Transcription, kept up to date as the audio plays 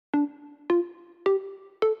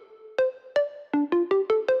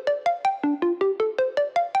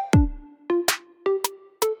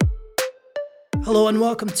Hello and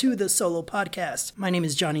welcome to the Solo Podcast. My name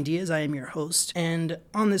is Johnny Diaz. I am your host. And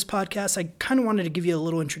on this podcast, I kind of wanted to give you a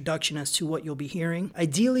little introduction as to what you'll be hearing.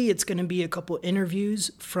 Ideally, it's going to be a couple interviews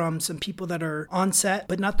from some people that are on set,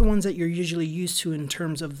 but not the ones that you're usually used to in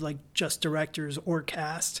terms of like just directors or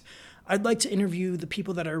cast. I'd like to interview the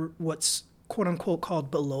people that are what's quote unquote called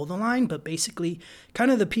below the line, but basically kind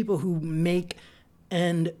of the people who make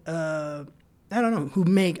and, I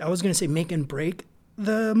was going to say make and break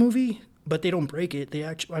the movie, but they don't break it. They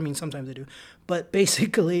actually, sometimes they do. But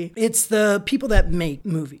basically, it's the people that make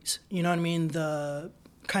movies. You know what I mean? The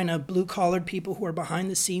kind of blue-collared people who are behind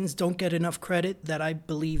the scenes don't get enough credit that I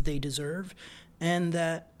believe they deserve. And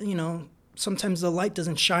that, sometimes the light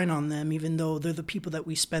doesn't shine on them, even though they're the people that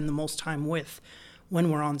we spend the most time with when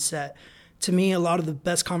we're on set. To me, a lot of the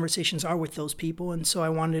best conversations are with those people, and so I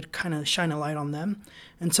wanted to kind of shine a light on them.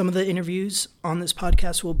 And some of the interviews on this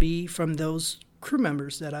podcast will be from those crew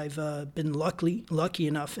members that I've been lucky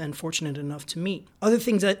enough and fortunate enough to meet. Other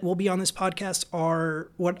things that will be on this podcast are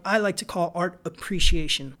what I like to call art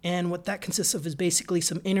appreciation. And what that consists of is basically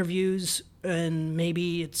some interviews, and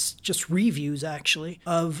maybe it's just reviews actually,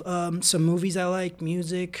 of some movies I like,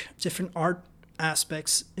 music, different art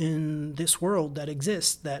aspects in this world that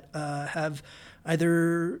exist that have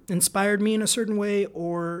either inspired me in a certain way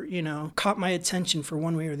or, caught my attention for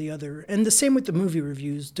one way or the other. And the same with the movie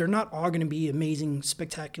reviews. They're not all going to be amazing,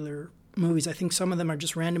 spectacular movies. I think some of them are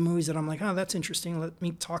just random movies that I'm like, oh, that's interesting. Let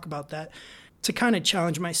me talk about that. To kind of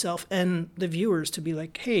challenge myself and the viewers to be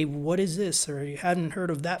like, hey, what is this? Or you hadn't heard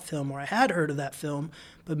of that film, or I had heard of that film,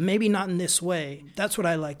 but maybe not in this way. That's what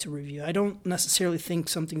I like to review. I don't necessarily think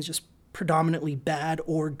something's just predominantly bad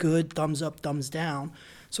or good, thumbs up, thumbs down.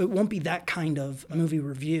 So it won't be that kind of movie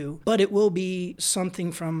review, but it will be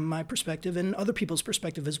something from my perspective and other people's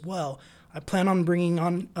perspective as well. I plan on bringing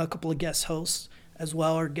on a couple of guest hosts as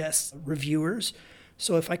well, or guest reviewers.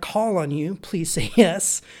 So if I call on you, please say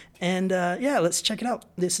yes. And let's check it out.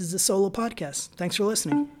 This is the Solo Podcast. Thanks for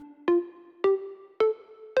listening.